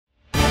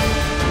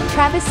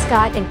Travis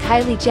Scott and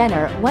Kylie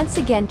Jenner once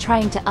again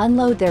trying to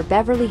unload their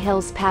Beverly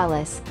Hills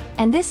palace,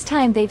 and this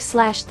time they've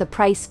slashed the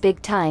price big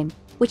time,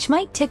 which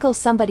might tickle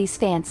somebody's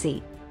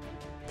fancy.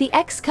 The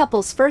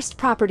ex-couple's first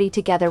property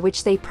together,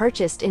 which they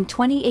purchased in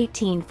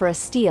 2018 for a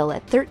steal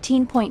at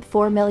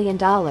 $13.4 million,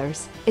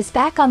 is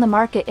back on the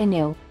market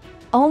anew.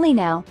 Only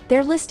now,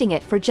 they're listing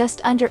it for just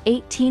under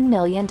 $18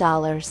 million.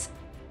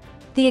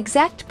 The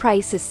exact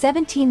price is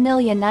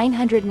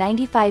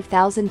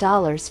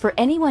 $17,995,000 for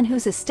anyone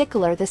who's a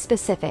stickler. The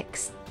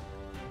specifics.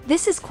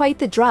 This is quite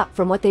the drop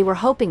from what they were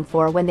hoping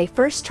for when they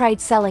first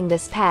tried selling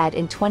this pad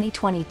in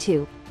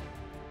 2022.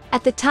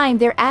 At the time,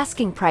 their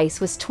asking price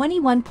was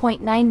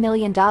 $21.9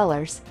 million,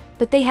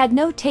 but they had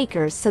no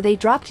takers, so they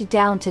dropped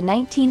down to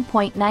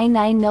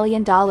 $19.99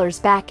 million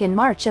back in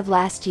March of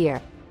last year.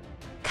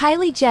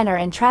 Kylie Jenner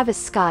and Travis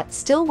Scott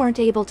still weren't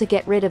able to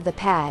get rid of the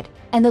pad,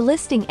 and the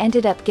listing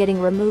ended up getting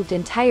removed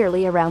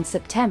entirely around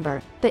September,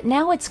 but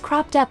now it's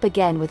cropped up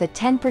again with a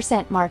 10%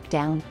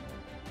 markdown.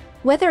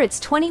 Whether it's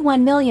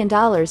 $21 million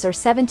or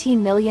 $17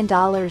 million,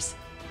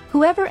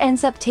 whoever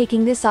ends up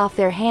taking this off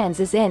their hands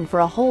is in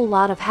for a whole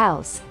lot of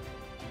house.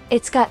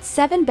 It's got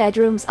 7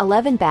 bedrooms,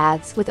 11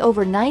 baths, with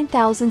over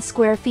 9,000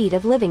 square feet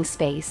of living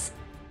space.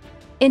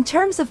 In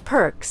terms of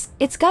perks,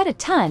 it's got a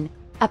ton: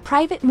 a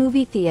private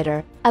movie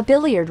theater, a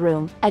billiard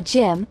room, a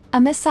gym, a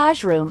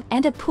massage room,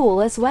 and a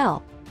pool as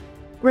well.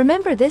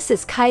 Remember, this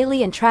is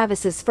Kylie and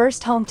Travis's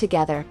first home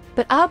together,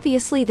 but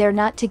obviously they're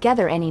not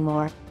together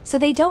anymore, so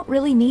they don't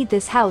really need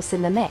this house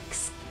in the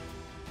mix.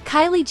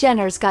 Kylie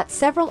Jenner's got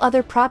several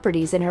other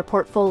properties in her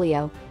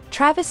portfolio.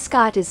 Travis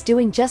Scott is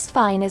doing just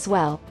fine as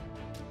well.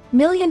 $1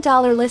 Million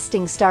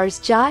Listing stars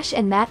Josh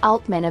and Matt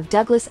Altman of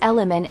Douglas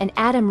Elliman and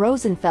Adam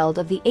Rosenfeld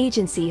of The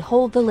Agency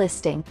hold the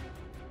listing.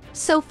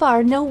 So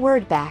far, no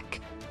word back.